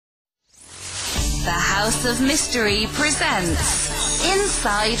House of Mystery presents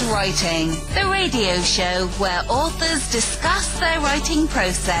Inside Writing, the radio show where authors discuss their writing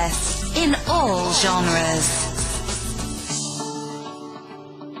process in all genres.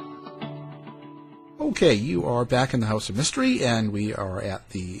 Okay, you are back in the House of Mystery, and we are at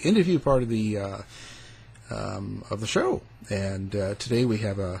the interview part of the show. And today we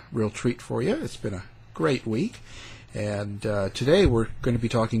have a real treat for you. It's been a great week. And today we're going to be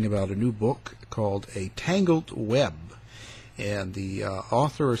talking about a new book called A Tangled Web. And the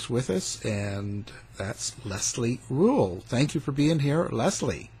author is with us, and that's Leslie Rule. Thank you for being here,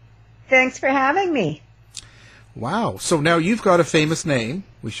 Leslie. Thanks for having me. Wow. So now you've got a famous name.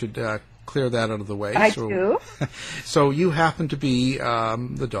 We should clear that out of the way. I do. So you happen to be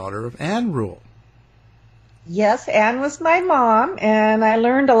the daughter of Anne Rule. Yes, Anne was my mom, and I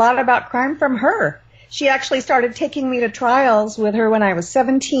learned a lot about crime from her. She actually started taking me to trials with her when I was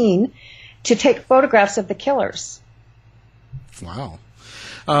 17 to take photographs of the killers. Wow.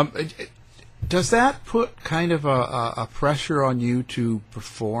 Does that put kind of a pressure on you to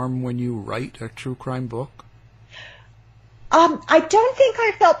perform when you write a true crime book? I don't think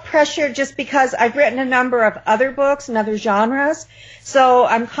I felt pressure just because I've written a number of other books in other genres, so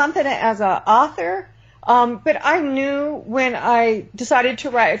I'm confident as an author. But I knew when I decided to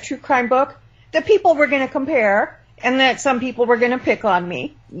write a true crime book that people were going to compare and that some people were going to pick on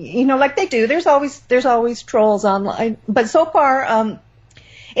me. You know, like they do. There's always trolls online. But so far,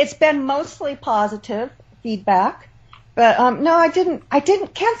 it's been mostly positive feedback. But no, I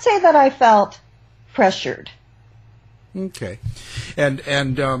can't say that I felt pressured. Okay, and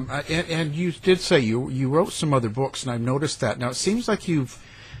you did say you wrote some other books, and I've noticed that. Now it seems like you've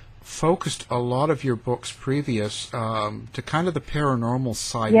focused a lot of your books previous to kind of the paranormal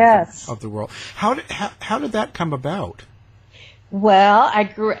side of the world. How did that come about? Well, I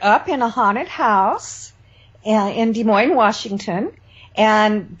grew up in a haunted house in Des Moines, Washington,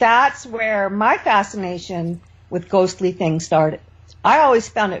 and that's where my fascination with ghostly things started. I always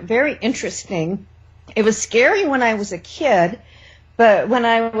found it very interesting. It was scary when I was a kid, but when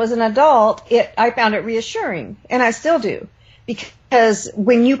I was an adult, I found it reassuring, and I still do. Because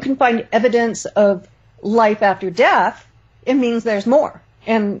when you can find evidence of life after death, it means there's more.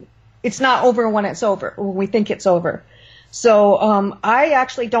 And it's not over when it's over, when we think it's over. So I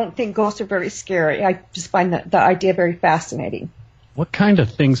actually don't think ghosts are very scary. I just find the idea very fascinating. What kind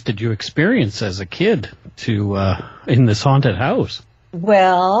of things did you experience as a kid in this haunted house?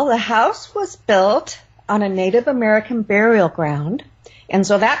 Well, the house was built on a Native American burial ground. And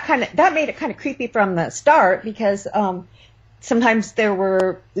so that made it kind of creepy from the start because sometimes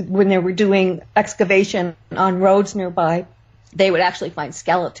when they were doing excavation on roads nearby, they would actually find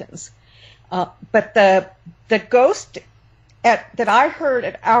skeletons. But the ghost that I heard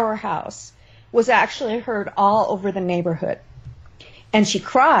at our house was actually heard all over the neighborhood. And she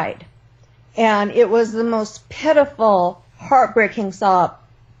cried. And it was the most pitiful, heartbreaking sob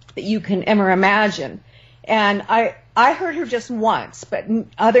that you can ever imagine. And I heard her just once, but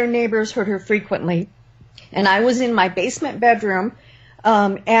other neighbors heard her frequently. And I was in my basement bedroom,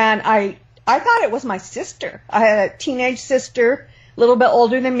 and I thought it was my sister. I had a teenage sister, a little bit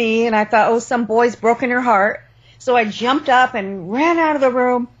older than me, and I thought, oh, some boy's broken her heart. So I jumped up and ran out of the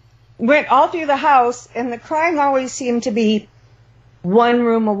room, went all through the house, and the crying always seemed to be one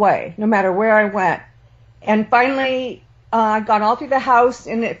room away, no matter where I went. And finally, I got all through the house,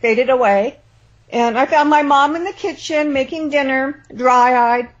 and it faded away. And I found my mom in the kitchen making dinner,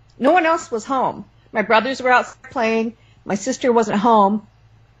 dry-eyed. No one else was home. My brothers were out playing. My sister wasn't home.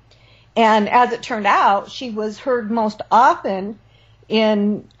 And as it turned out, she was heard most often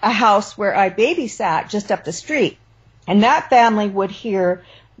in a house where I babysat just up the street. And that family would hear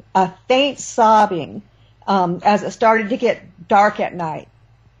a faint sobbing as it started to get dark at night.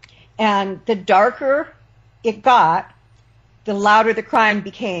 And the darker it got, the louder the crying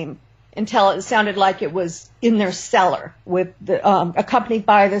became until it sounded like it was in their cellar, with accompanied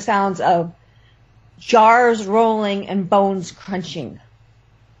by the sounds of jars rolling and bones crunching.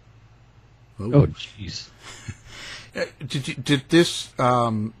 Oh, jeez. Did this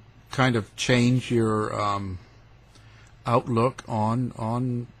kind of change your outlook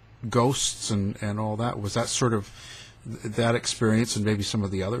on ghosts and all that? Was that sort of that experience and maybe some of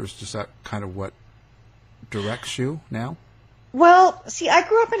the others? Is that kind of what directs you now? Well, see, I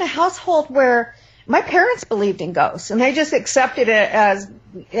grew up in a household where my parents believed in ghosts, and they just accepted it as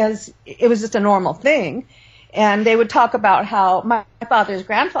it was just a normal thing. And they would talk about how my father's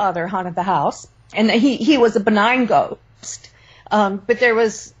grandfather haunted the house, and that he was a benign ghost. But there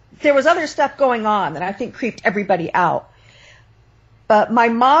was other stuff going on that I think creeped everybody out. But my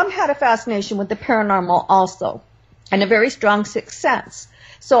mom had a fascination with the paranormal also, and a very strong sixth sense.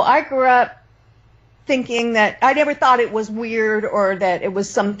 So I grew up thinking that I never thought it was weird or that it was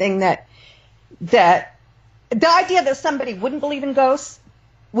something that the idea that somebody wouldn't believe in ghosts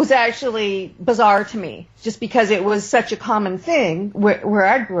was actually bizarre to me, just because it was such a common thing where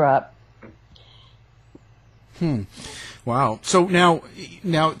I grew up. Wow. So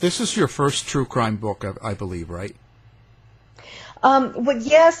now this is your first true crime book, I believe, right? Well,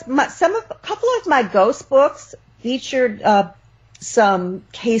 yes, a couple of my ghost books featured some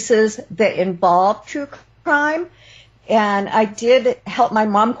cases that involved true crime, and I did help my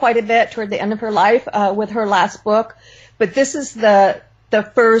mom quite a bit toward the end of her life with her last book. But this is the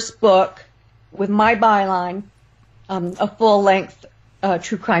first book with my byline, a full-length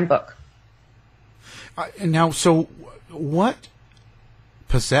true crime book. Now, so what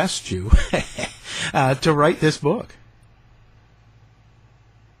possessed you to write this book?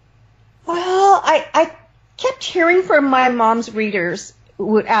 Well, I kept hearing from my mom's readers who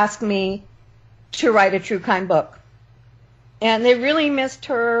would ask me to write a true crime book. And they really missed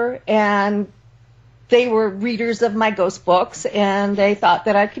her, and they were readers of my ghost books, and they thought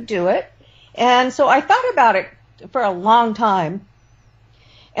that I could do it. And so I thought about it for a long time.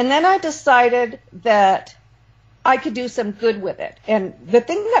 And then I decided that I could do some good with it. And the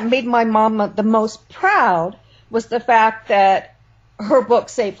thing that made my mom the most proud was the fact that her book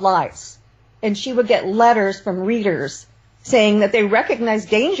saved lives. And she would get letters from readers saying that they recognized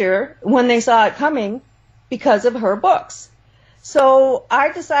danger when they saw it coming because of her books. So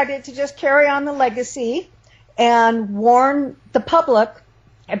I decided to just carry on the legacy and warn the public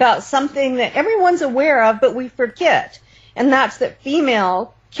about something that everyone's aware of, but we forget. And that's that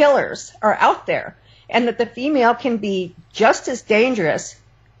female killers are out there, and that the female can be just as dangerous,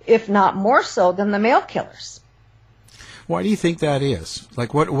 if not more so, than the male killers. Why do you think that is?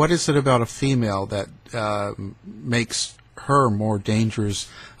 Like, what is it about a female that makes her more dangerous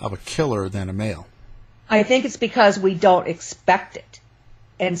of a killer than a male? I think it's because we don't expect it.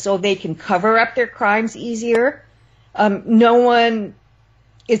 And so they can cover up their crimes easier. No one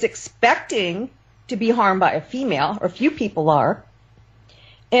is expecting to be harmed by a female, or few people are.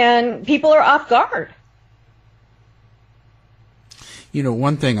 And people are off guard. You know,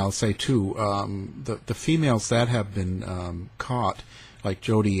 one thing I'll say, too, the females that have been caught, like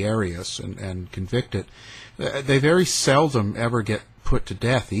Jodi Arias, and convicted, they very seldom ever get put to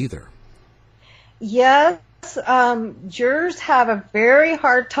death either. Yes, jurors have a very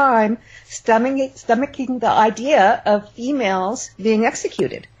hard time stomaching the idea of females being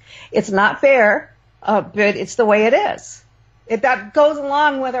executed. It's not fair, but it's the way it is. That goes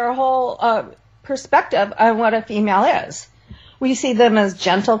along with our whole perspective on what a female is. We see them as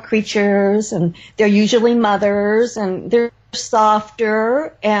gentle creatures, and they're usually mothers, and they're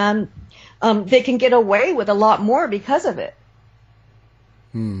softer, and they can get away with a lot more because of it.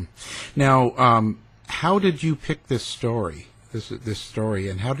 Now, how did you pick this story? This story,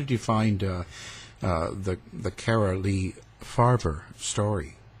 and how did you find the Cara Lee Farver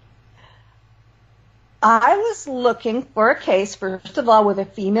story? I was looking for a case, first of all, with a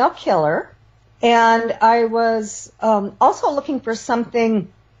female killer, and I was also looking for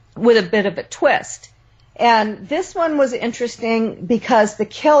something with a bit of a twist. And this one was interesting because the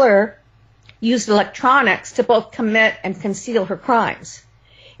killer used electronics to both commit and conceal her crimes.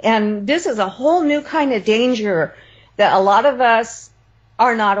 And this is a whole new kind of danger that a lot of us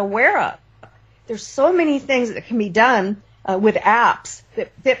are not aware of. There's so many things that can be done with apps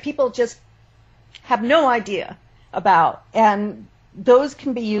that people just have no idea about. And those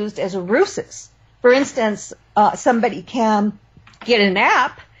can be used as ruses. For instance, somebody can get an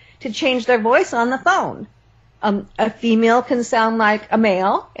app to change their voice on the phone. A female can sound like a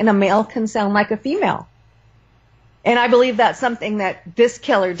male, and a male can sound like a female. And I believe that's something that this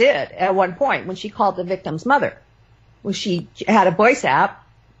killer did at one point when she called the victim's mother. Well, she had a voice app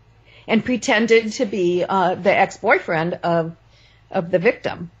and pretended to be the ex-boyfriend of the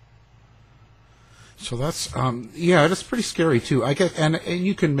victim. So that's that's pretty scary too. I guess, and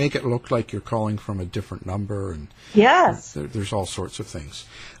you can make it look like you're calling from a different number, and yes, there's all sorts of things.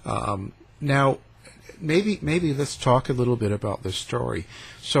 Now, maybe let's talk a little bit about this story.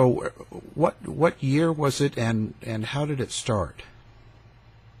 So, what year was it, and how did it start?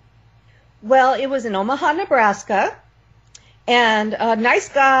 Well, it was in Omaha, Nebraska, and a nice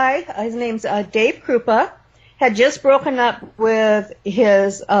guy, his name's Dave Krupa, had just broken up with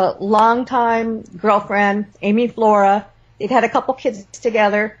his longtime girlfriend, Amy Flora. They'd had a couple kids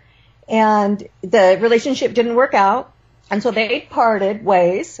together, and the relationship didn't work out, and so they parted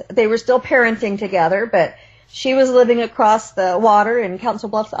ways. They were still parenting together, but She was living across the water in Council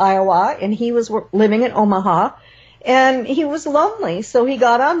Bluffs, Iowa, and he was living in Omaha. And he was lonely, so he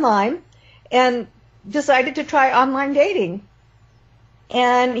got online and decided to try online dating.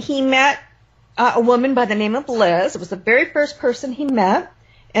 And he met a woman by the name of Liz. It was the very first person he met,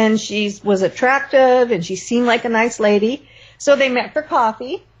 and she was attractive, and she seemed like a nice lady. So they met for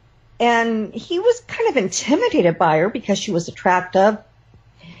coffee, and he was kind of intimidated by her because she was attractive,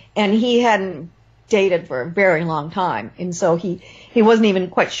 and he hadn't dated for a very long time, and so he wasn't even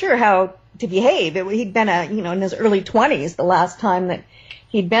quite sure how to behave. He'd been in his early 20s the last time that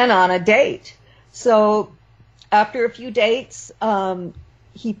he'd been on a date. So after a few dates,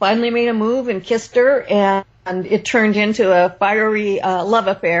 he finally made a move and kissed her, and it turned into a fiery love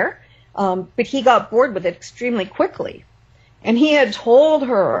affair. But he got bored with it extremely quickly. And he had told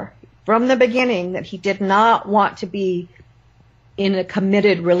her from the beginning that he did not want to be in a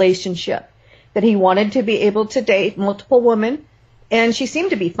committed relationship, that he wanted to be able to date multiple women, and she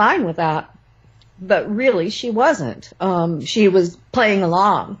seemed to be fine with that. But really, she wasn't. She was playing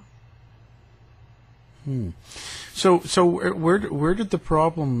along. So where did the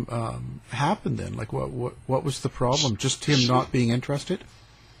problem happen then? Like, what was the problem? Just him not being interested?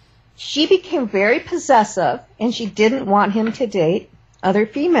 She became very possessive, and she didn't want him to date other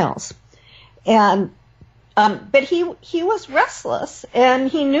females. And but he was restless, and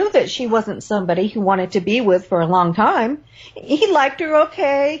he knew that she wasn't somebody he wanted to be with for a long time. He liked her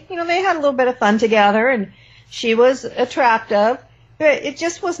okay. They had a little bit of fun together, and she was attractive, but it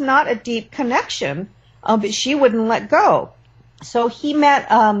just was not a deep connection. But she wouldn't let go. So he met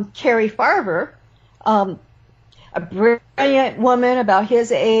Carrie Farver, a brilliant woman about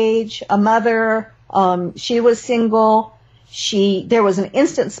his age, a mother. She was single. There was an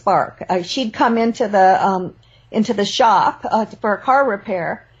instant spark. She'd come into the shop for a car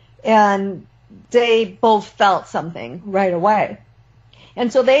repair, and they both felt something right away.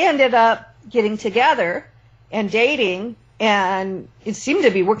 And so they ended up getting together and dating, and it seemed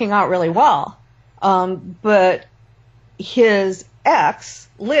to be working out really well. But his ex,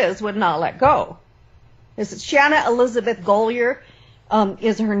 Liz, would not let go. Shanna Elizabeth Gollier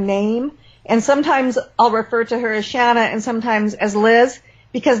is her name. And sometimes I'll refer to her as Shanna and sometimes as Liz,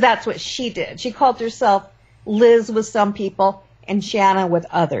 because that's what she did. She called herself Liz with some people and Shanna with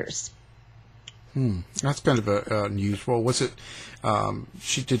others. That's kind of unusual. Was it,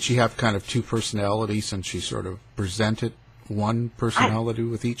 did she have kind of two personalities and she sort of presented one personality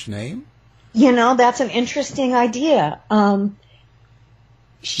with each name? That's an interesting idea.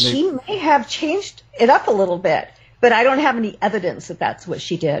 She may have changed it up a little bit, but I don't have any evidence that that's what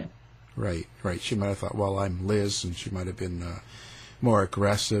she did. Right. She might have thought, well, I'm Liz, and she might have been more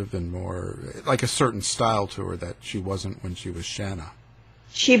aggressive and more like a certain style to her that she wasn't when she was Shanna.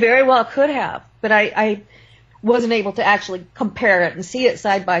 She very well could have, but I wasn't able to actually compare it and see it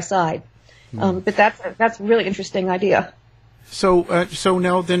side by side. But that's a really interesting idea. So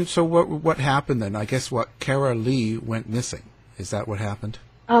what happened then? I guess Cara Lee went missing. Is that what happened?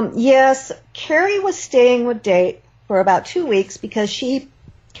 Yes, Carrie was staying with Dave for about 2 weeks because she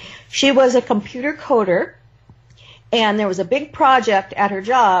was a computer coder, and there was a big project at her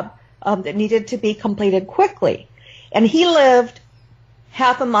job that needed to be completed quickly. And he lived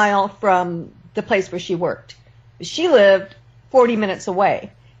half a mile from the place where she worked. She lived 40 minutes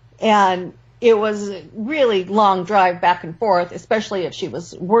away, and it was a really long drive back and forth, especially if she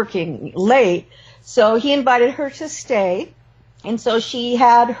was working late. So he invited her to stay, and so she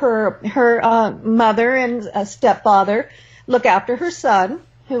had her mother and a stepfather look after her son,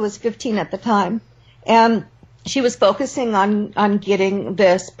 who was 15 at the time, and she was focusing on getting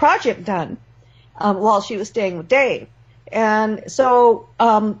this project done while she was staying with Dave. And so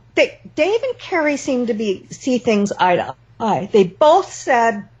Dave and Carrie seemed to see things eye to eye. They both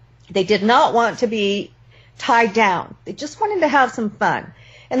said they did not want to be tied down. They just wanted to have some fun.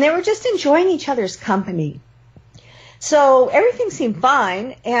 And they were just enjoying each other's company. So everything seemed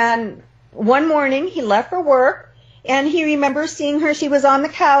fine. And one morning he left for work, and he remembers seeing her. She was on the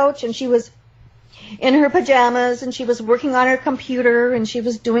couch, and she was in her pajamas, and she was working on her computer, and she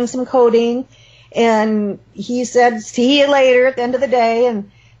was doing some coding. And he said, see you later at the end of the day. And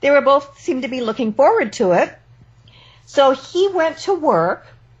they were both seemed to be looking forward to it. So he went to work,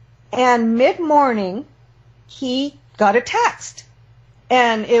 and mid-morning, he got a text.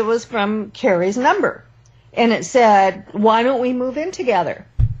 And it was from Carrie's number. And it said, why don't we move in together?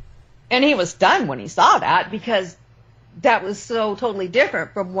 And he was stunned when he saw that, because that was so totally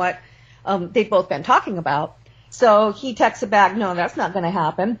different from what they'd both been talking about. So he texted back, no, that's not going to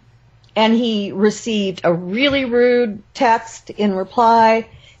happen. And he received a really rude text in reply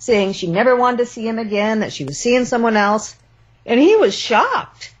saying she never wanted to see him again, that she was seeing someone else. And he was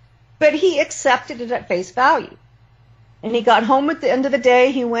shocked, but he accepted it at face value. And he got home at the end of the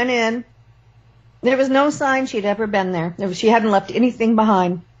day. He went in. There was no sign she'd ever been there. She hadn't left anything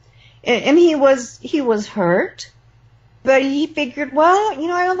behind. And he was hurt, but he figured, well,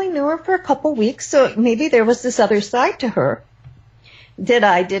 I only knew her for a couple weeks, so maybe there was this other side to her that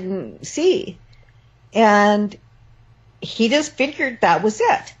I didn't see. And he just figured that was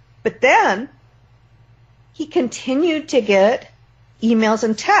it. But then he continued to get emails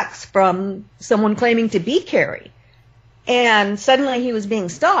and texts from someone claiming to be Carrie. And suddenly he was being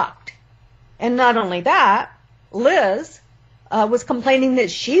stalked. And not only that, Liz was complaining that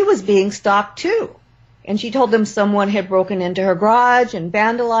she was being stalked too. And she told them someone had broken into her garage and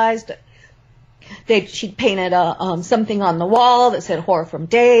vandalized. She'd painted something on the wall that said "Horror from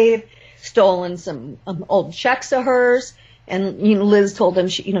Dave," stolen some old checks of hers. And Liz told them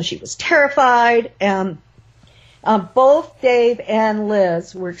she was terrified. And both Dave and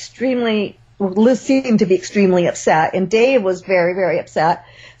Liz were Liz seemed to be extremely upset, and Dave was very, very upset.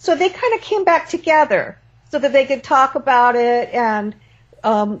 So they kind of came back together so that they could talk about it. And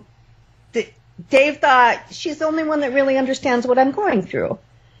Dave thought, she's the only one that really understands what I'm going through.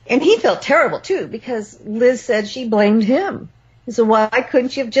 And he felt terrible, too, because Liz said she blamed him. He said, why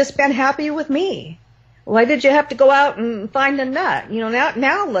couldn't you have just been happy with me? Why did you have to go out and find a nut?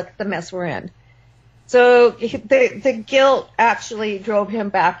 Now look at the mess we're in. So the guilt actually drove him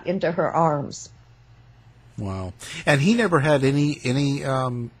back into her arms. Wow. And he never had any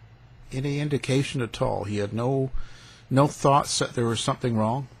indication at all. He had no thoughts that there was something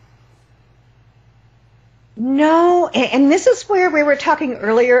wrong? No, and this is where we were talking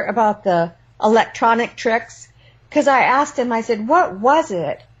earlier about the electronic tricks, because I asked him, I said, what was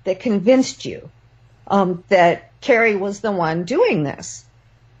it that convinced you that Carrie was the one doing this?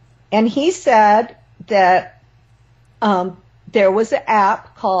 And he said that there was an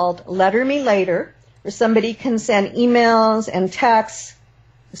app called Letter Me Later, where somebody can send emails and texts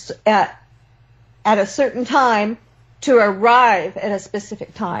at a certain time to arrive at a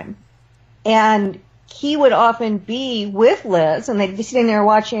specific time. And he would often be with Liz, and they'd be sitting there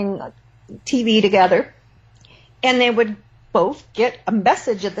watching TV together, and they would both get a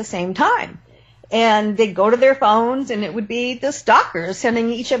message at the same time. And they'd go to their phones, and it would be the stalkers sending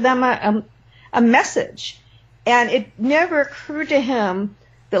each of them a message. And it never occurred to him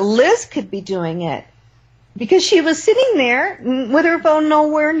that Liz could be doing it, because she was sitting there with her phone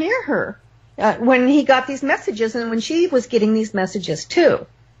nowhere near her when he got these messages, and when she was getting these messages too.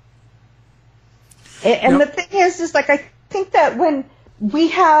 And the thing is like, I think that when we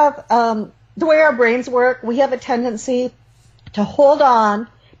have, the way our brains work, we have a tendency to hold on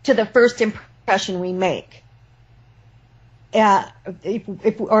to the first impression we make, or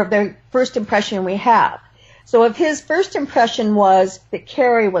the first impression we have. So if his first impression was that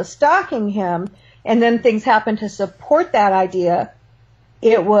Carrie was stalking him, and then things happened to support that idea,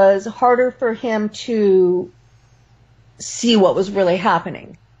 it was harder for him to see what was really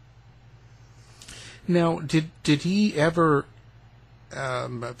happening. Now, did he ever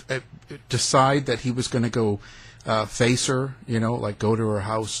decide that he was going to go face her, like go to her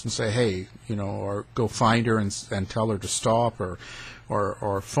house and say, hey, or go find her and tell her to stop,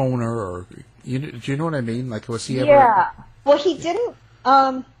 or phone her, or do you know what I mean? Like, was he ever? Yeah. Well, he didn't.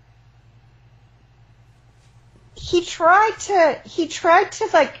 He tried to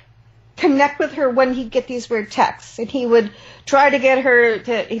like connect with her when he'd get these weird texts, and he would try to get her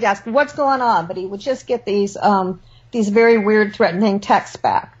to. He'd ask, "What's going on?" But he would just get these very weird, threatening texts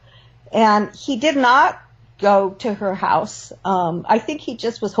back, and he did not go to her house. I think he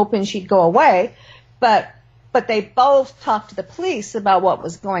just was hoping she'd go away, but they both talked to the police about what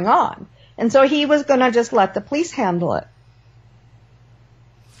was going on, and so he was going to just let the police handle it.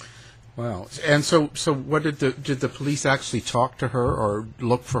 Wow. And so what did the police actually talk to her or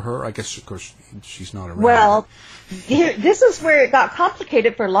look for her? I guess, of course, she's not around. Well, this is where it got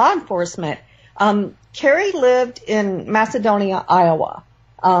complicated for law enforcement. Carrie lived in Macedonia, Iowa.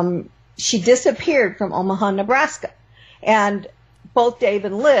 She disappeared from Omaha, Nebraska. And both Dave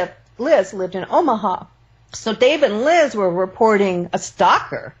and Liz lived in Omaha. So Dave and Liz were reporting a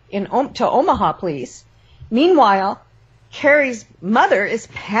stalker to Omaha police. Meanwhile, Carrie's mother is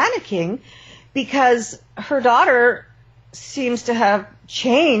panicking because her daughter seems to have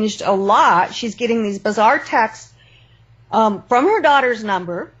changed a lot. She's getting these bizarre texts from her daughter's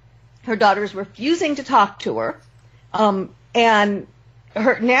number. Her daughter's refusing to talk to her. And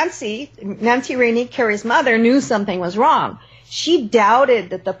Nancy Rainey, Carrie's mother, knew something was wrong. She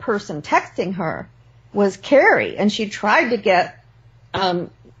doubted that the person texting her was Carrie, and she tried to get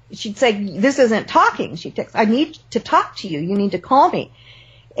she'd say, "This isn't talking." She'd text, "I need to talk to you. You need to call me."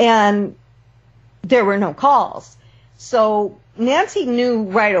 And there were no calls. So Nancy knew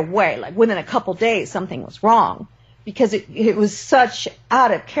right away, like within a couple days, something was wrong, because it was such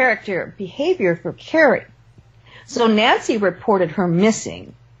out of character behavior for Carrie. So Nancy reported her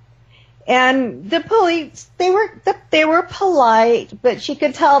missing. And the police, they were polite, but she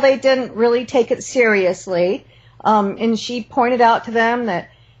could tell they didn't really take it seriously. And she pointed out to them that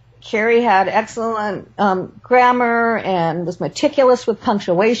Carrie had excellent grammar and was meticulous with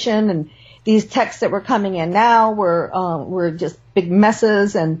punctuation, and these texts that were coming in now were just big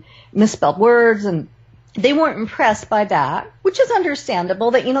messes and misspelled words, and they weren't impressed by that, which is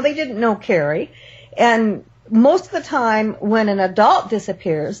understandable. That they didn't know Carrie, and most of the time when an adult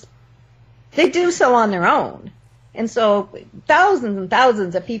disappears, they do so on their own. And so thousands and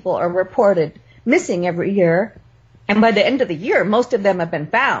thousands of people are reported missing every year. And by the end of the year, most of them have been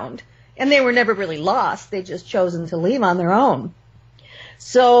found. And they were never really lost. They just chosen to leave on their own.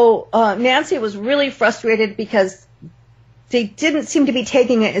 So Nancy was really frustrated because they didn't seem to be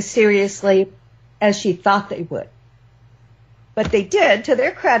taking it as seriously as she thought they would. But they did, to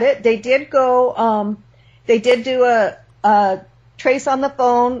their credit, they did go, they did do a trace on the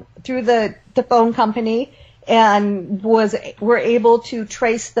phone through the phone company, and were able to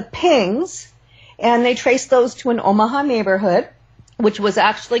trace the pings, and they traced those to an Omaha neighborhood, which was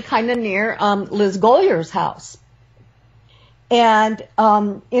actually kind of near Liz Golyer's house. And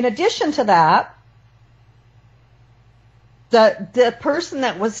in addition to that, the person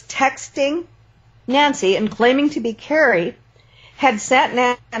that was texting Nancy and claiming to be Carrie had sent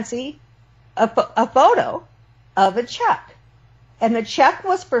Nancy a photo of a check. And the check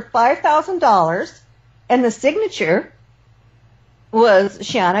was for $5,000, and the signature was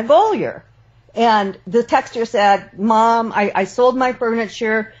Shanna Golyer. And the texter said, "Mom, I sold my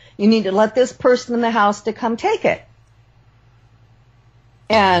furniture. You need to let this person in the house to come take it."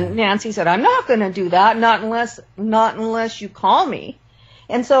 And Nancy said, "I'm not going to do that, not unless you call me."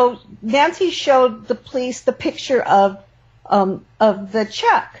 And so Nancy showed the police the picture of the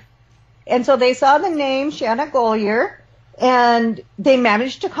check. And so they saw the name Shanna Golyer, and they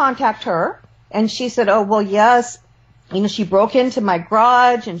managed to contact her. And she said, "Oh, well, yes, she broke into my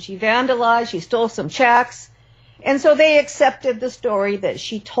garage and she vandalized, she stole some checks." And so they accepted the story that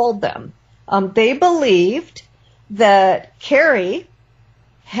she told them. They believed that Carrie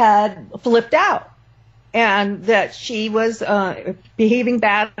had flipped out and that she was behaving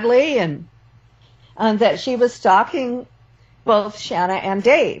badly, and that she was stalking both Shanna and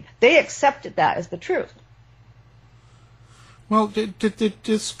Dave. They accepted that as the truth. Well,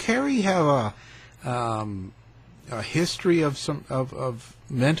 does Carrie have a history of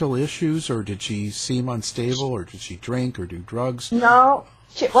mental issues, or did she seem unstable, or did she drink or do drugs? No.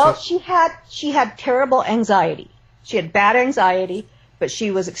 She had terrible anxiety. She had bad anxiety, but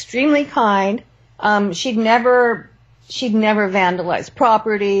she was extremely kind. She'd never vandalized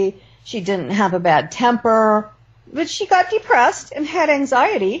property. She didn't have a bad temper, but she got depressed and had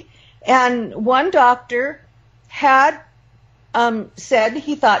anxiety. And one doctor had said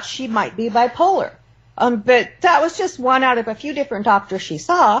he thought she might be bipolar. But that was just one out of a few different doctors she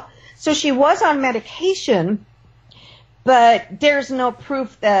saw. So she was on medication, but there's no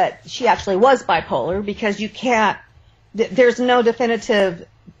proof that she actually was bipolar, because there's no definitive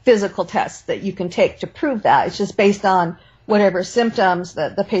physical test that you can take to prove that. It's just based on whatever symptoms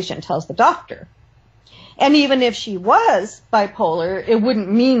that the patient tells the doctor. And even if she was bipolar, it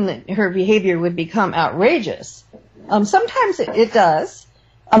wouldn't mean that her behavior would become outrageous. Sometimes it does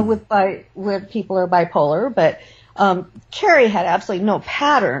with people who are bipolar, but Carrie had absolutely no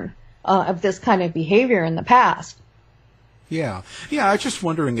pattern of this kind of behavior in the past. Yeah. I was just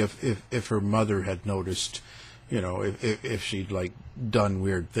wondering if her mother had noticed, if she'd done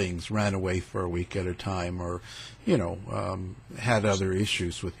weird things, ran away for a week at a time, or had other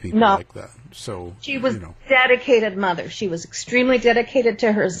issues with people like that. So she was a dedicated mother. She was extremely dedicated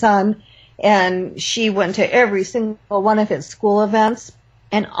to her son, and she went to every single one of his school events.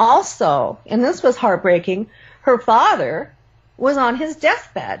 And also, and this was heartbreaking, her father was on his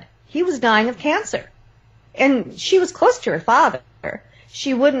deathbed. He was dying of cancer. And she was close to her father.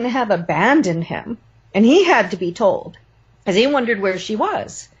 She wouldn't have abandoned him. And he had to be told, because he wondered where she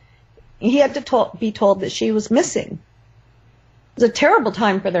was. He had to be told that she was missing. It was a terrible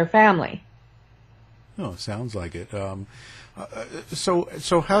time for their family. Oh, sounds like it.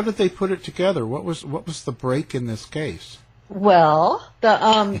 So how did they put it together? What was the break in this case? Well,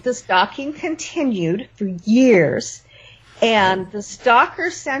 the stalking continued for years, and the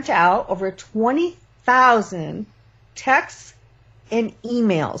stalkers sent out over 20,000 texts and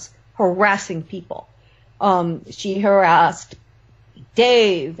emails harassing people. She harassed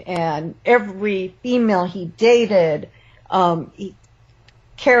Dave and every female he dated.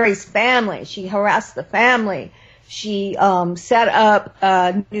 Carrie's family. She harassed the family. She set up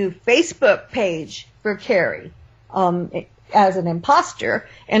a new Facebook page for Carrie as an imposter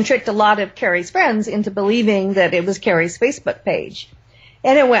and tricked a lot of Carrie's friends into believing that it was Carrie's Facebook page.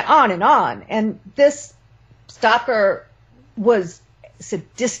 And it went on. And this stalker was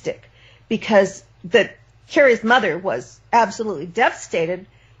sadistic because Carrie's mother was absolutely devastated,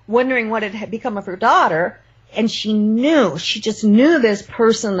 wondering what had become of her daughter. And she just knew this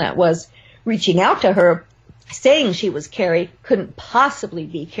person that was reaching out to her, saying she was Carrie, couldn't possibly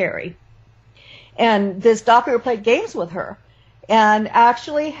be Carrie. And this stalker played games with her and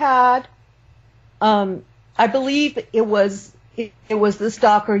actually had, I believe it was the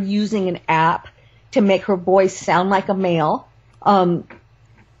stalker using an app to make her voice sound like a male,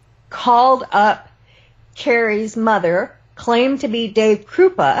 called up Carrie's mother, claimed to be Dave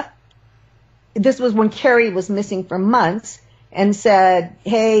Krupa. This was when Carrie was missing for months, and said,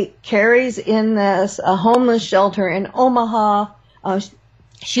 hey, Carrie's in this homeless shelter in Omaha.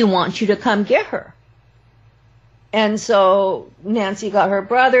 She wants you to come get her. And so Nancy got her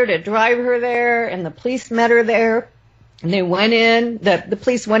brother to drive her there, and the police met her there. And they went in, the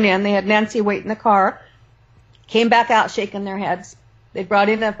police went in, they had Nancy wait in the car, came back out shaking their heads. They brought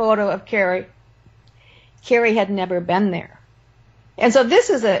in a photo of Carrie. Carrie had never been there. And so this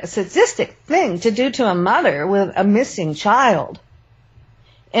is a sadistic thing to do to a mother with a missing child.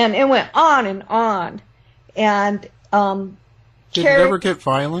 And it went on and on. And did it ever get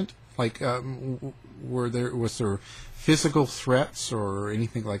violent? Like, was there physical threats or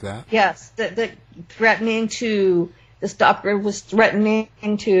anything like that? Yes, the stalker was threatening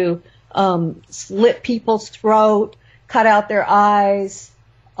to slit people's throat, cut out their eyes,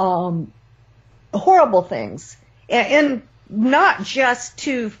 horrible things. And not just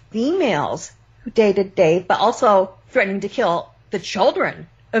to females who dated Dave, but also threatening to kill the children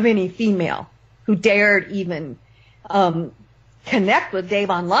of any female who dared even connect with Dave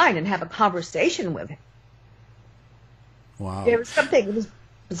online and have a conversation with him. Wow. It was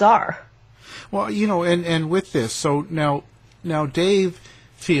bizarre. Well, and with this, so now Dave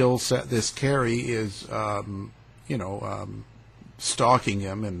feels that this Carrie is, stalking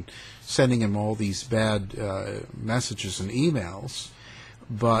him and sending him all these bad messages and emails,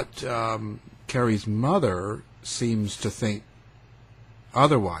 but Carrie's mother seems to think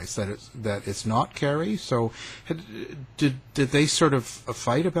otherwise, that it's not Carrie. So did they sort of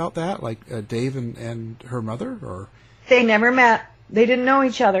fight about that, like Dave and her mother, or? They never met. They didn't know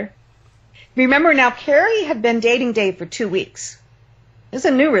each other. Remember now, Carrie had been dating Dave for 2 weeks. It's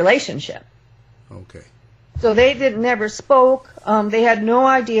a new relationship. Okay. So they never spoke. They had no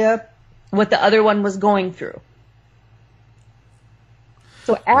idea what the other one was going through.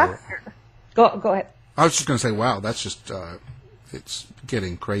 So after, go ahead. I was just going to say, wow, that's just, it's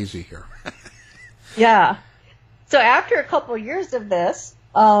getting crazy here. Yeah. So after a couple of years of this,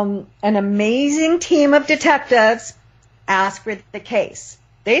 an amazing team of detectives asked for the case.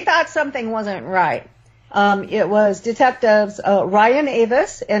 They thought something wasn't right. It was detectives Ryan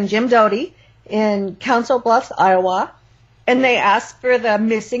Avis and Jim Doty in Council Bluffs, Iowa, and they asked for the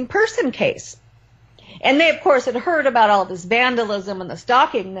missing person case. And they, of course, had heard about all this vandalism and the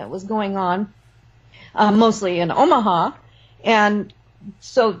stalking that was going on, mostly in Omaha. And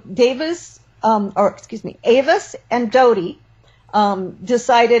so Avis and Doty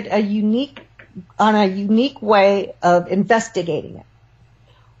decided on a unique way of investigating it.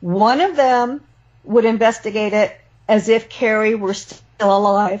 One of them would investigate it as if Carrie were still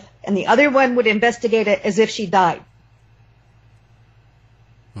alive, and the other one would investigate it as if she died.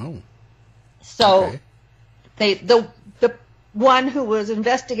 Oh. So okay. the one who was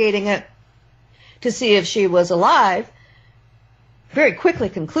investigating it to see if she was alive very quickly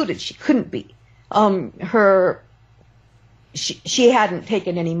concluded she couldn't be. She hadn't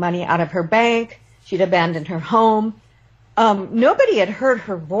taken any money out of her bank. She'd abandoned her home. Nobody had heard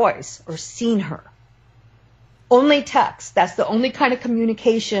her voice or seen her. Only text. That's the only kind of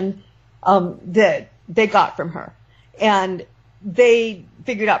communication that they got from her. And they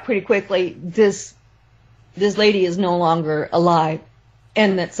figured out pretty quickly this lady is no longer alive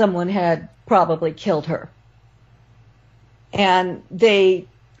and that someone had probably killed her. And they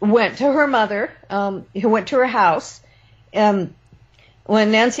went to her mother, who went to her house. And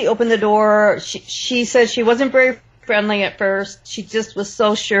when Nancy opened the door, she said she wasn't very friendly at first. She just was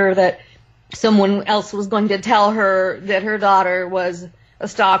so sure that someone else was going to tell her that her daughter was a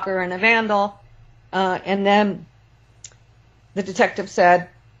stalker and a vandal. And then the detective said,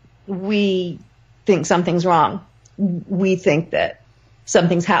 we think something's wrong. We think that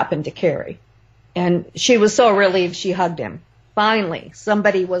something's happened to Carrie. And she was so relieved she hugged him. Finally,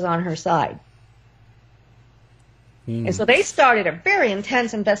 somebody was on her side. And so they started a very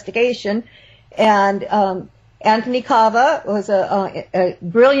intense investigation, and Anthony Cava was a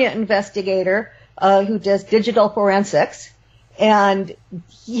brilliant investigator who does digital forensics, and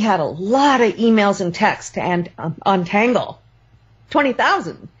he had a lot of emails and texts on Tangle,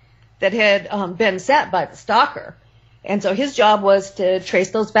 20,000 that had been sent by the stalker. And so his job was to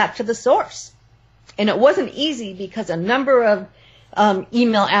trace those back to the source. And it wasn't easy because a number of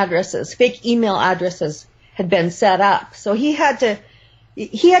email addresses, fake email addresses, had been set up. So he had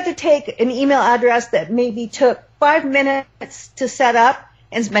to take an email address that maybe took 5 minutes to set up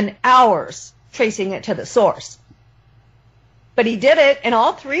and spend hours tracing it to the source. But he did it, and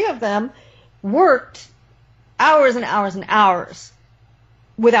all three of them worked hours and hours and hours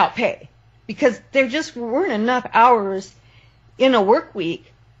without pay, because there just weren't enough hours in a work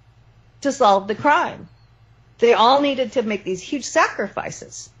week to solve the crime. They all needed to make these huge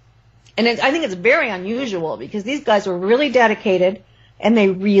sacrifices. And I think it's very unusual because these guys were really dedicated and they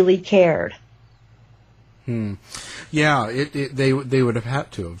really cared. Yeah, they would have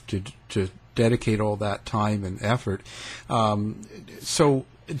had to dedicate all that time and effort. So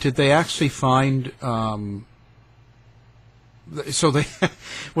did they actually find? So they,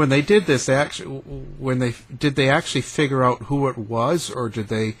 when they did this, did they actually figure out who it was, or did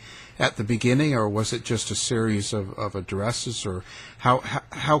they? At the beginning, or was it just a series of addresses, or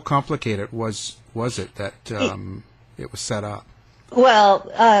how complicated was it that it was set up?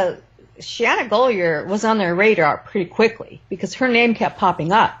 Well, Shanna Gollier was on their radar pretty quickly because her name kept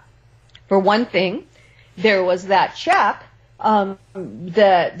popping up. For one thing, there was that check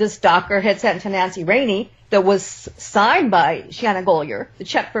that the stalker had sent to Nancy Rainey that was signed by Shanna Gollier, the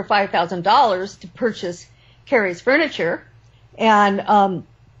check for $5,000 to purchase Carrie's furniture, and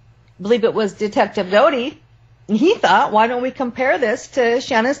I believe it was Detective Doty. He thought, why don't we compare this to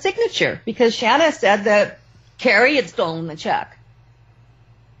Shanna's signature? Because Shanna said that Carrie had stolen the check.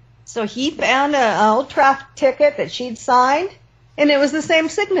 So he found an old traffic ticket that she'd signed, and it was the same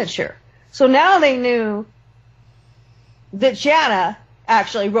signature. So now they knew that Shanna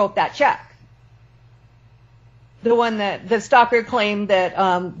actually wrote that check. The one that the stalker claimed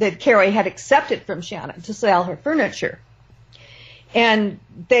that Carrie had accepted from Shanna to sell her furniture. And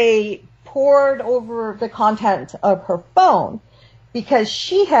they pored over the content of her phone because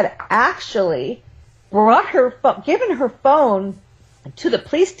she had actually given her phone to the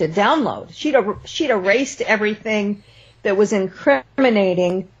police to download. She'd erased everything that was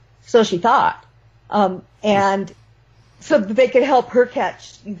incriminating, so she thought, and so that they could help her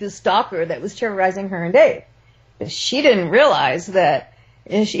catch the stalker that was terrorizing her and Dave. But she didn't realize that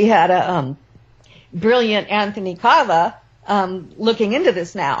she had a brilliant Anthony Cava looking into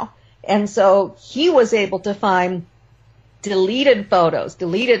this now. And so he was able to find deleted photos,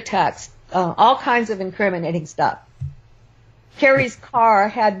 deleted text, all kinds of incriminating stuff. Carrie's car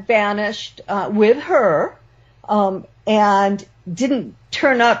had vanished with her and didn't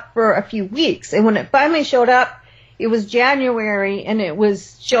turn up for a few weeks. And when it finally showed up, it was January, and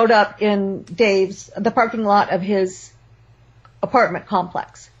showed up in the parking lot of his apartment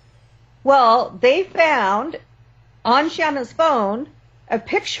complex. Well, they found on Shanna's phone a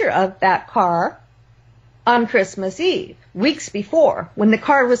picture of that car on Christmas Eve, weeks before. When the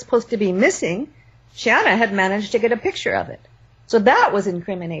car was supposed to be missing, Shanna had managed to get a picture of it. So that was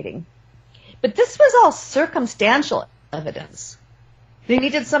incriminating. But this was all circumstantial evidence. They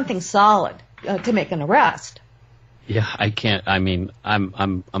needed something solid to make an arrest. Yeah, I can't. I mean,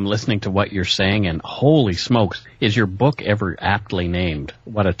 I'm listening to what you're saying, and holy smokes, is your book ever aptly named?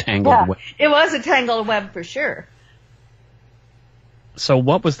 What a tangled web! It was a tangled web for sure. So,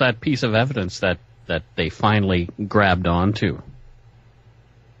 what was that piece of evidence that they finally grabbed onto?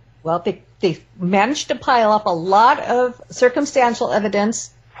 Well, they managed to pile up a lot of circumstantial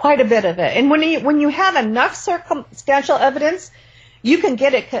evidence, quite a bit of it. And when you have enough circumstantial evidence, you can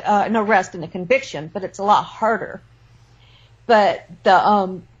get an arrest and a conviction, but it's a lot harder. But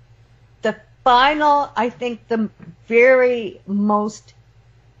the final, I think, the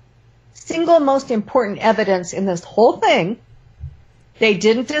single most important evidence in this whole thing, they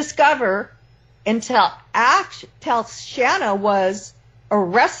didn't discover until Shanna was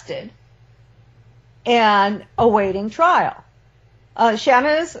arrested and awaiting trial.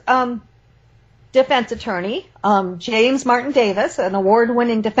 Shanna's defense attorney, James Martin Davis, an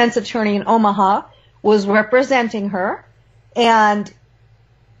award-winning defense attorney in Omaha, was representing her, and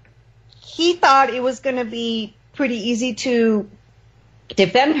he thought it was going to be pretty easy to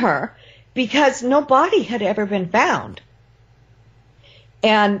defend her because no body had ever been found.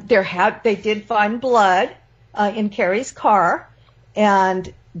 And they did find blood in Carrie's car,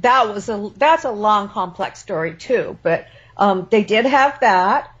 and that's a long, complex story too. But they did have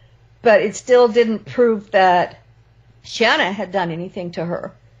that, but it still didn't prove that Shanna had done anything to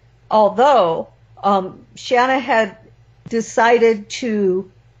her. Although Shanna had decided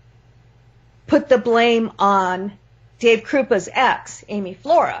to put the blame on Dave Krupa's ex, Amy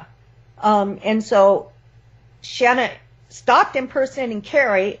Flora. And so Shanna stopped impersonating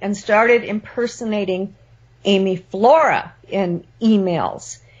Carrie and started impersonating Amy Flora in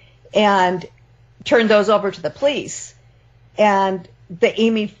emails and turned those over to the police. And the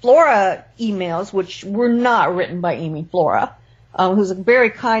Amy Flora emails, which were not written by Amy Flora, who's a very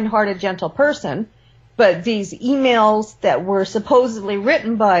kind-hearted, gentle person, but these emails that were supposedly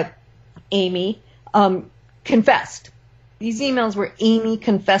written by Amy confessed. These emails were Amy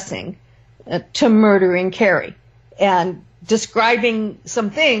confessing to murdering Carrie and describing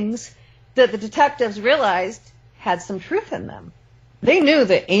some things that the detectives realized had some truth in them. They knew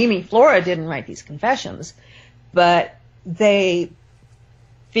that Amy Flora didn't write these confessions, but they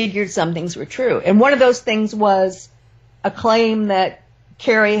figured some things were true. And one of those things was a claim that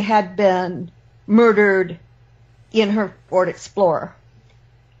Carrie had been murdered in her Ford Explorer.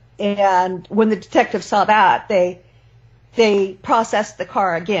 And when the detectives saw that, they processed the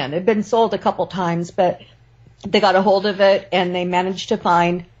car again. It had been sold a couple times, but they got a hold of it and they managed to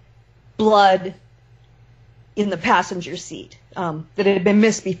find blood in the passenger seat that had been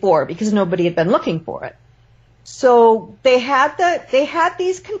missed before because nobody had been looking for it. So they had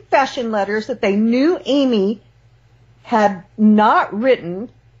these confession letters that they knew Amy had not written,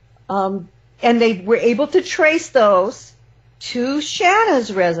 and they were able to trace those to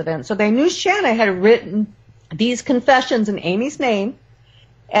Shanna's residence. So they knew Shanna had written these confessions in Amy's name,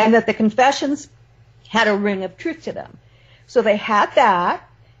 and that the confessions had a ring of truth to them. So they had that,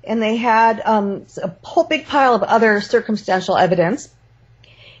 and they had a whole big pile of other circumstantial evidence,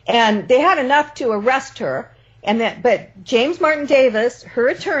 and they had enough to arrest her. But James Martin Davis, her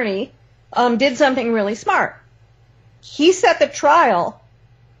attorney, did something really smart. He set the trial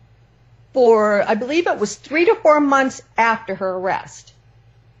for, I believe it was 3 to 4 months after her arrest.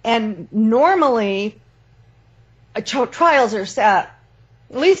 And normally, trials are set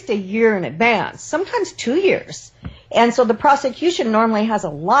at least a year in advance, sometimes 2 years. And so the prosecution normally has a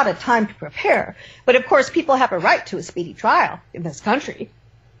lot of time to prepare. But of course, people have a right to a speedy trial in this country.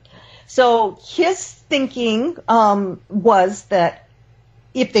 So his thinking was that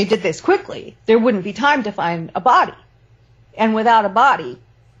if they did this quickly, there wouldn't be time to find a body. And without a body,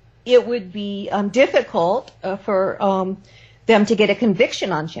 it would be difficult for them to get a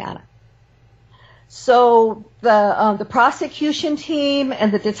conviction on Shanna. So the prosecution team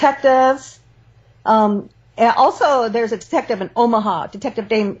and the detectives, and also there's a detective in Omaha, Detective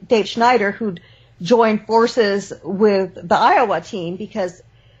Dave Schneider, who joined forces with the Iowa team because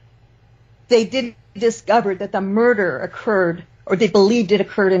they did discover that the murder occurred, or they believed it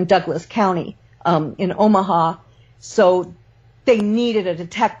occurred in Douglas County in Omaha. So they needed a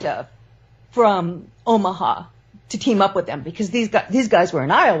detective from Omaha to team up with them because these guys were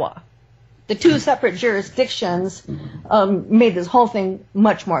in Iowa. The two separate jurisdictions made this whole thing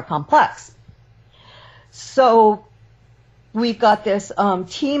much more complex. So we've got this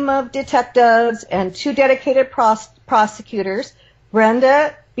team of detectives and 2 dedicated prosecutors,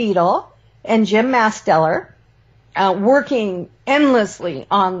 Brenda Beadle and Jim Masteller, working endlessly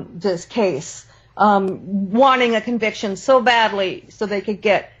on this case, wanting a conviction so badly so they could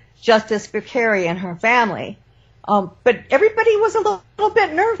get justice for Carrie and her family. But everybody was a little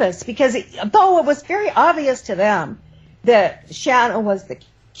bit nervous because though it was very obvious to them that Shanna was the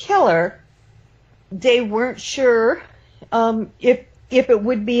killer, they weren't sure if it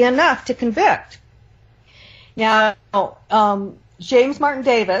would be enough to convict. Now, James Martin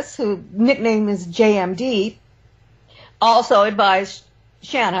Davis, whose nickname is JMD, also advised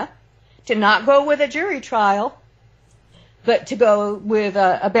Shanna to not go with a jury trial, but to go with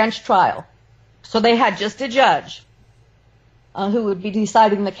a bench trial. So they had just a judge who would be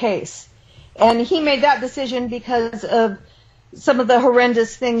deciding the case. And he made that decision because of some of the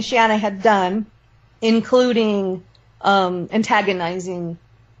horrendous things Shanna had done, including antagonizing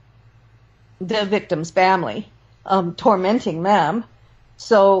the victim's family, tormenting them.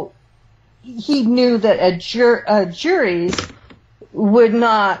 So he knew that juries would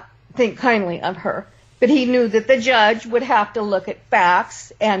not think kindly of her. But he knew that the judge would have to look at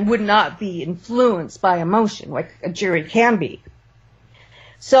facts and would not be influenced by emotion like a jury can be.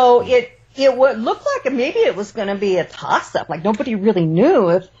 So it would look like maybe it was going to be a toss-up. Like nobody really knew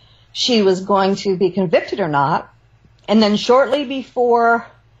if she was going to be convicted or not. And then shortly before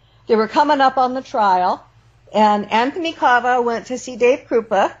they were coming up on the trial, and Anthony Cava went to see Dave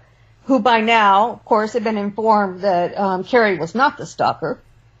Krupa, who by now, of course, had been informed that Carrie was not the stalker,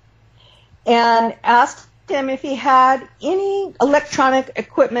 and asked him if he had any electronic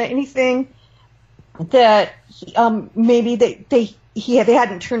equipment, anything that maybe they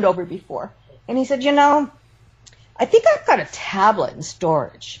hadn't turned over before. And he said, I think I've got a tablet in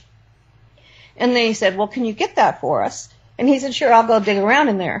storage. And they said, well, can you get that for us? And he said, sure, I'll go dig around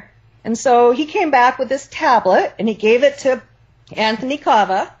in there. And so he came back with this tablet, and he gave it to Anthony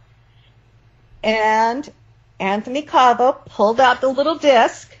Cava. And Anthony Cava pulled out the little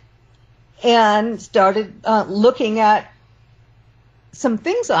disc and started looking at some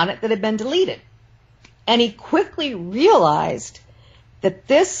things on it that had been deleted. And he quickly realized that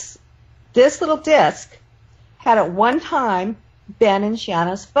this little disc had at one time been in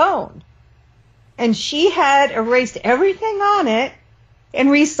Shanna's phone. And she had erased everything on it and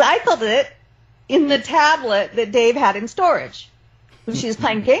recycled it in the tablet that Dave had in storage when she was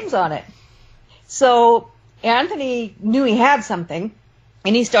playing games on it. So Anthony knew he had something,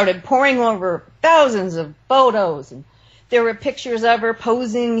 and he started poring over thousands of photos. And there were pictures of her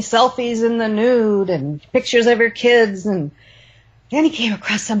posing selfies in the nude and pictures of her kids. And then he came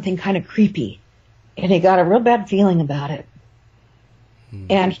across something kind of creepy, and he got a real bad feeling about it.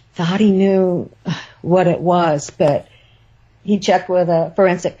 And he thought he knew what it was, but he checked with a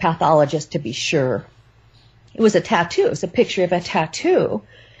forensic pathologist to be sure. It was a tattoo. It was a picture of a tattoo,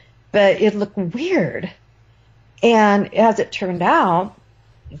 but it looked weird. And as it turned out,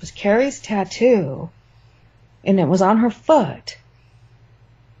 it was Carrie's tattoo, and it was on her foot.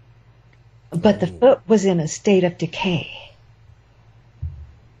 But the foot was in a state of decay.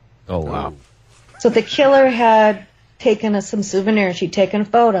 Oh, wow. So the killer had taken some souvenirs. She'd taken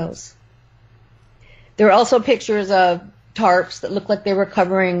photos. There were also pictures of tarps that looked like they were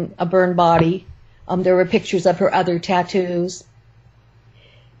covering a burned body. There were pictures of her other tattoos.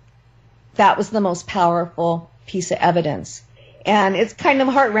 That was the most powerful piece of evidence. And it's kind of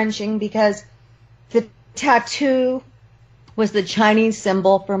heart-wrenching because the tattoo was the Chinese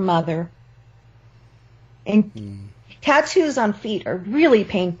symbol for mother. And tattoos on feet are really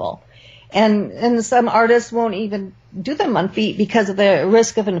painful. And some artists won't even do them on feet because of the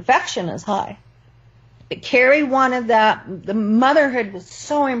risk of infection is high. But Carrie wanted that. The motherhood was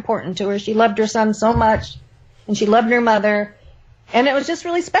so important to her. She loved her son so much, and she loved her mother. And it was just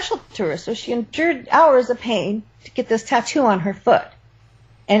really special to her. So she endured hours of pain to get this tattoo on her foot.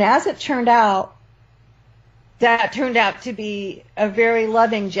 And as it turned out, that turned out to be a very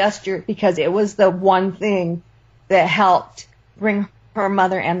loving gesture because it was the one thing that helped bring her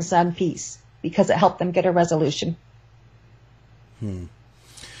mother and son peace, because it helped them get a resolution.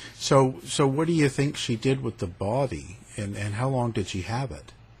 So what do you think she did with the body, and how long did she have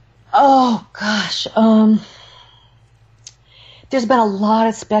it? Oh, gosh. There's been a lot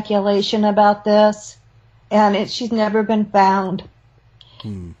of speculation about this, and she's never been found.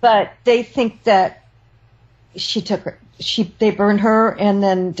 But they think that they burned her and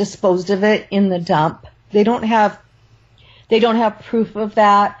then disposed of it in the dump. They don't have proof of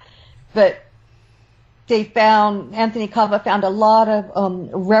that, but Anthony Cava found a lot of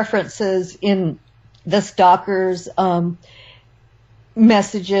references in the stalker's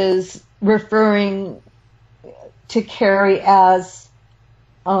messages referring to Carrie as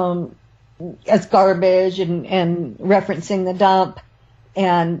garbage and referencing the dump,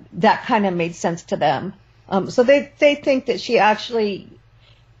 and that kind of made sense to them. So they think that she actually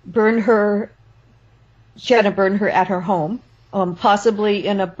burned her. She had to burn her at her home, possibly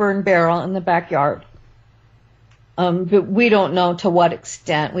in a burn barrel in the backyard. But we don't know to what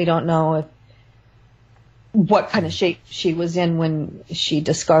extent. We don't know what kind of shape she was in when she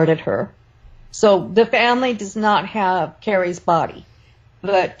discarded her. So the family does not have Carrie's body.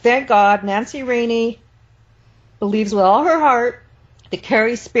 But thank God, Nancy Rainey believes with all her heart that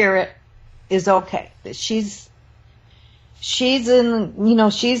Carrie's spirit is okay. That she's survived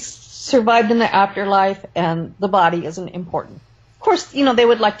in the afterlife, and the body isn't important. Of course, they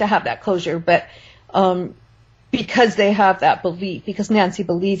would like to have that closure, but because they have that belief, because Nancy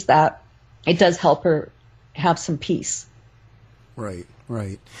believes that, it does help her have some peace. Right.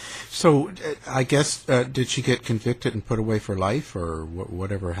 So I guess, did she get convicted and put away for life, or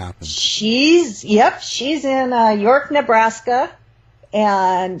whatever happened? She's in York, Nebraska,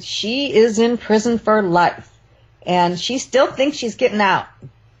 and she is in prison for life. And she still thinks she's getting out.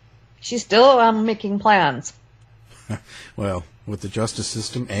 She's still making plans. Well, with the justice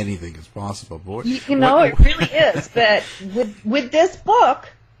system, anything is possible, boy. You know, it really is. But with this book,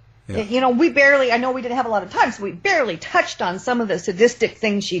 Yeah. you know, I know we didn't have a lot of time, so we barely touched on some of the sadistic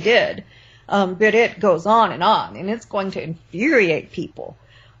things she did. But it goes on, and it's going to infuriate people.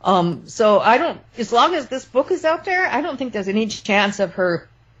 So as long as this book is out there, I don't think there's any chance of her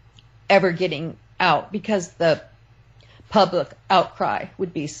ever getting out, because the public outcry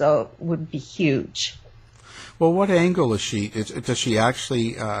would be huge. Well, what angle is she? Does she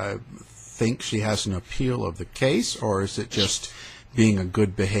actually think she has an appeal of the case, or is it just being a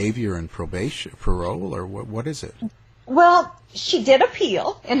good behavior in parole, or what is it? Well, she did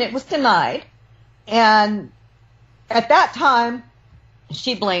appeal, and it was denied. And at that time,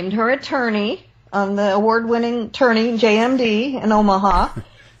 she blamed her attorney, the award-winning attorney, JMD, in Omaha,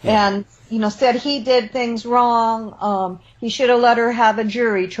 and, you know, said he did things wrong. He should have let her have a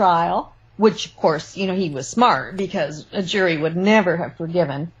jury trial, which, of course, you know, he was smart, because a jury would never have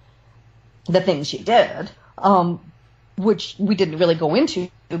forgiven the things she did, which we didn't really go into,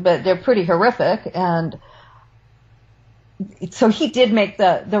 but they're pretty horrific. And so he did make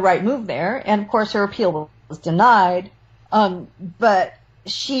the right move there, and of course her appeal was denied. But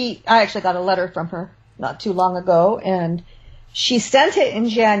I actually got a letter from her not too long ago, and she sent it in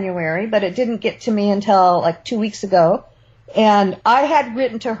January, but it didn't get to me until like 2 weeks ago. And I had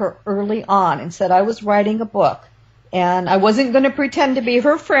written to her early on and said I was writing a book, and I wasn't going to pretend to be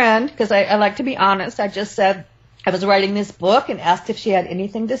her friend, because I like to be honest. I just said I was writing this book and asked if she had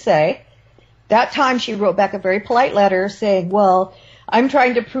anything to say. That time she wrote back a very polite letter saying, well, I'm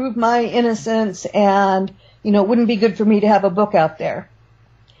trying to prove my innocence, and, you know, it wouldn't be good for me to have a book out there.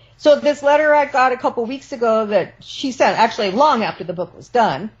 So this letter I got a couple weeks ago that she sent, actually long after the book was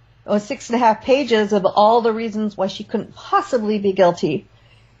done, it was 6.5 pages of all the reasons why she couldn't possibly be guilty,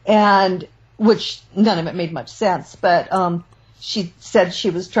 and which none of it made much sense. But she said she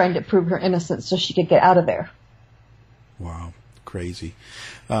was trying to prove her innocence so she could get out of there. Wow, crazy.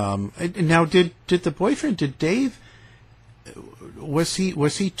 Now, did the boyfriend, did Dave, was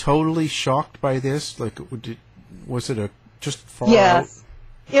he totally shocked by this? Like, was it just far out? Yes,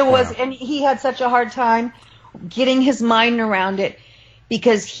 it was, Yeah. and he had such a hard time getting his mind around it,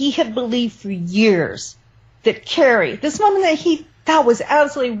 because he had believed for years that Carrie, this woman that he thought was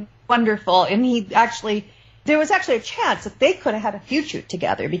absolutely wonderful, and there was actually a chance that they could have had a future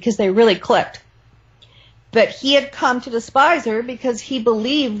together because they really clicked. But he had come to despise her because he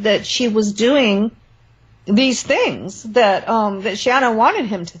believed that she was doing these things that Shanna wanted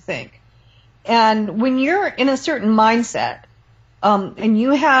him to think. And when you're in a certain mindset, and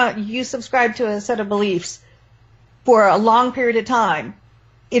you subscribe to a set of beliefs for a long period of time,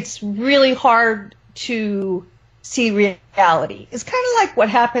 it's really hard to see reality. It's kind of like what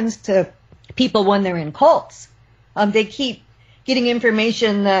happens to people when they're in cults. They keep getting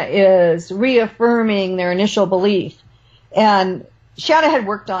information that is reaffirming their initial belief. And Shanna had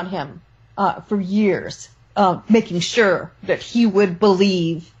worked on him for years, making sure that he would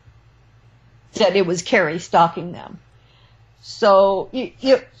believe that it was Carrie stalking them. So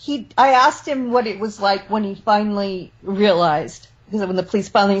I asked him what it was like when he finally realized, because when the police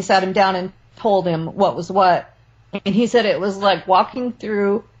finally sat him down and told him what was what. And he said it was like walking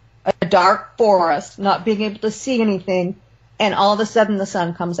through a dark forest, not being able to see anything, and all of a sudden the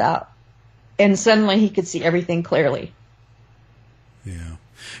sun comes out. And suddenly he could see everything clearly. Yeah.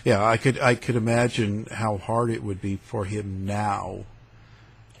 Yeah, I could imagine how hard it would be for him now.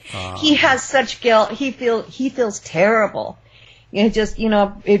 He has such guilt. He feels terrible. It just,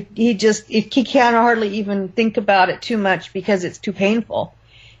 he can't hardly even think about it too much because it's too painful.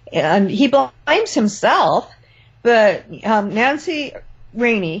 And he blames himself, but Nancy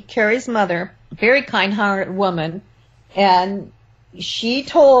Rainey, Carrie's mother, very kind-hearted woman, and she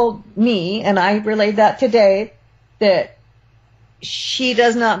told me, and I relayed that today, that she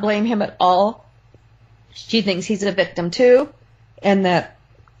does not blame him at all. She thinks he's a victim too, and that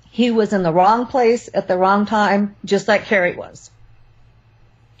he was in the wrong place at the wrong time, just like Carrie was.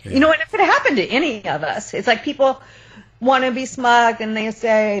 Yeah. And it could happen to any of us. It's like people want to be smug, and they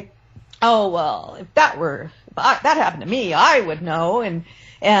say, "Oh well, if that happened to me, I would know, and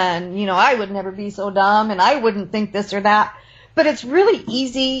I would never be so dumb, and I wouldn't think this or that." But it's really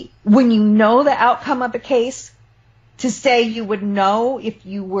easy when you know the outcome of the case to say you would know if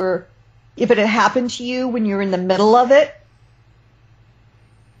it had happened to you when you're in the middle of it.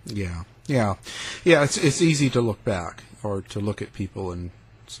 Yeah. It's easy to look back or to look at people and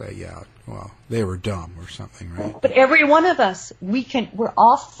say, yeah, well, they were dumb or something, right? But every one of us, we're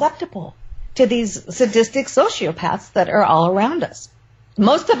all susceptible to these sadistic sociopaths that are all around us.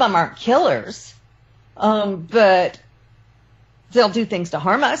 Most of them aren't killers, but they'll do things to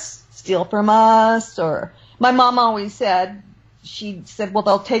harm us, steal from us, or my mom always said, she said, well,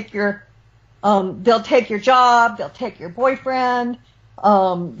 they'll take your job, they'll take your boyfriend,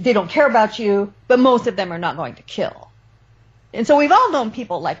 they don't care about you, but most of them are not going to kill. And so we've all known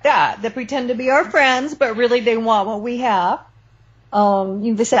people like that pretend to be our friends, but really they want what we have.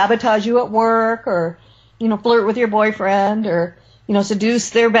 They sabotage you at work, or, flirt with your boyfriend, or,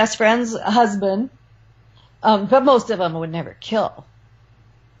 seduce their best friend's husband. But most of them would never kill.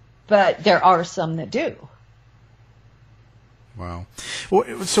 But there are some that do. Wow.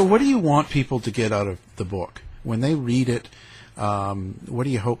 So what do you want people to get out of the book? When they read it, what do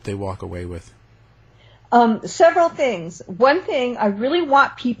you hope they walk away with? Several things. One thing, I really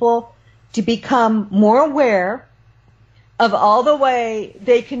want people to become more aware of all the way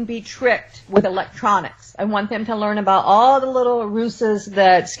they can be tricked with electronics. I want them to learn about all the little ruses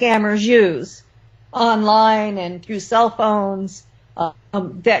that scammers use online and through cell phones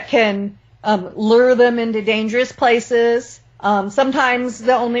that can lure them into dangerous places. Sometimes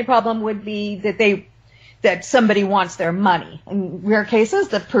the only problem would be that somebody wants their money. In rare cases,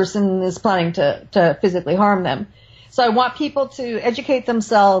 the person is planning to physically harm them. So I want people to educate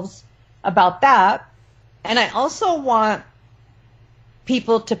themselves about that. And I also want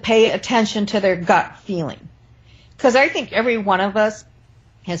people to pay attention to their gut feeling. Because I think every one of us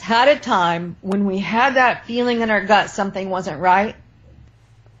has had a time when we had that feeling in our gut something wasn't right,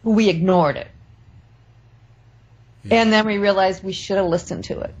 we ignored it. Yeah. And then we realized we should have listened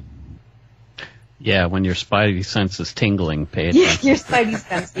to it. Yeah, when your spidey sense is tingling, pay attention. Yeah, your spidey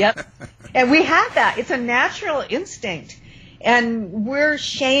sense, yep. And we have that. It's a natural instinct. And we're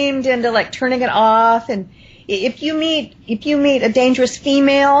shamed into turning it off. And if you meet a dangerous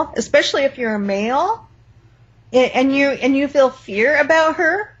female, especially if you're a male, and you feel fear about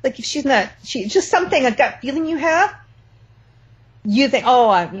her, if she's just something, a gut feeling you have, you think, oh,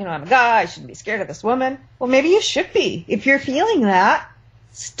 I'm a guy, I shouldn't be scared of this woman. Well, maybe you should be. If you're feeling that,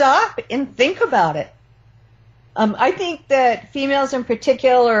 stop and think about it. I think that females in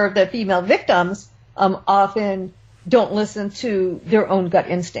particular, the female victims, often don't listen to their own gut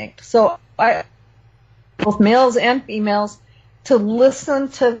instinct. So both males and females, to listen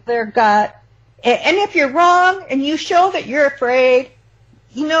to their gut. And if you're wrong and you show that you're afraid,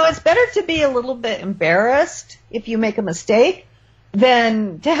 it's better to be a little bit embarrassed if you make a mistake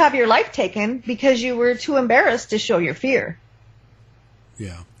than to have your life taken because you were too embarrassed to show your fear.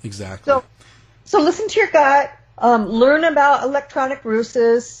 Yeah, exactly. So listen to your gut, learn about electronic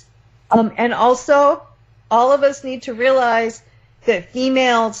ruses, and also all of us need to realize that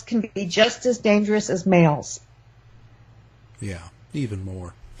females can be just as dangerous as males. Yeah, even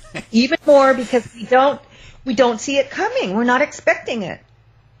more. Even more because we don't see it coming. We're not expecting it.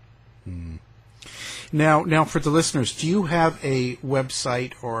 Now, for the listeners, do you have a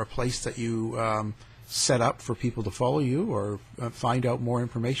website or a place that you set up for people to follow you or find out more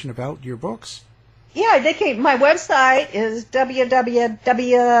information about your books? Yeah, they can. My website is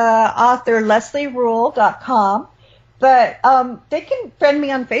www.authorleslierule.com, but they can friend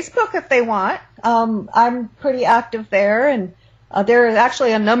me on Facebook if they want. I'm pretty active there, and there are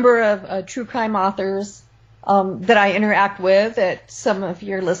actually a number of true crime authors that I interact with that some of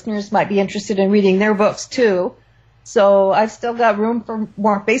your listeners might be interested in reading their books too. So I've still got room for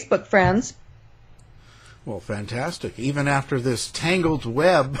more Facebook friends. Well, fantastic. Even after this tangled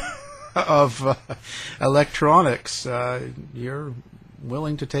web of electronics, you're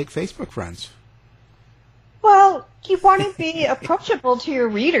willing to take Facebook friends. Well, you want to be approachable to your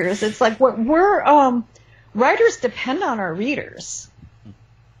readers. It's like writers depend on our readers.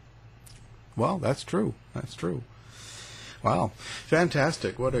 Well, that's true. That's true. Wow,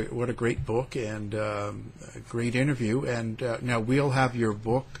 fantastic! What a great book and a great interview. And now we'll have your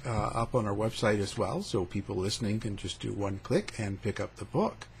book up on our website as well, so people listening can just do one click and pick up the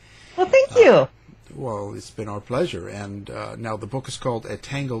book. Well, thank you. Well, it's been our pleasure. And now the book is called A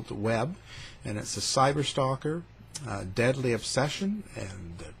Tangled Web, and it's a cyberstalker, deadly obsession,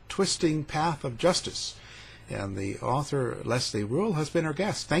 and the twisting path of justice. And the author, Leslie Rule, has been our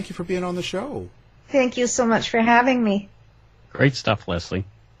guest. Thank you for being on the show. Thank you so much for having me. Great stuff, Leslie.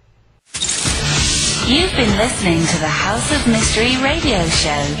 You've been listening to the House of Mystery radio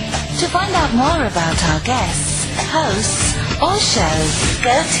show. To find out more about our guests, hosts, or shows,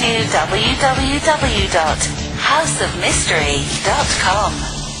 go to www.houseofmystery.com.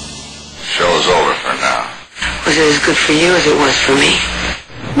 Show's over for now. Was it as good for you as it was for me?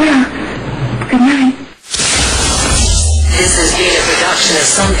 Yeah. Good night. This has been a production of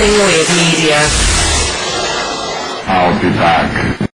Something Weird Media. I'll be back.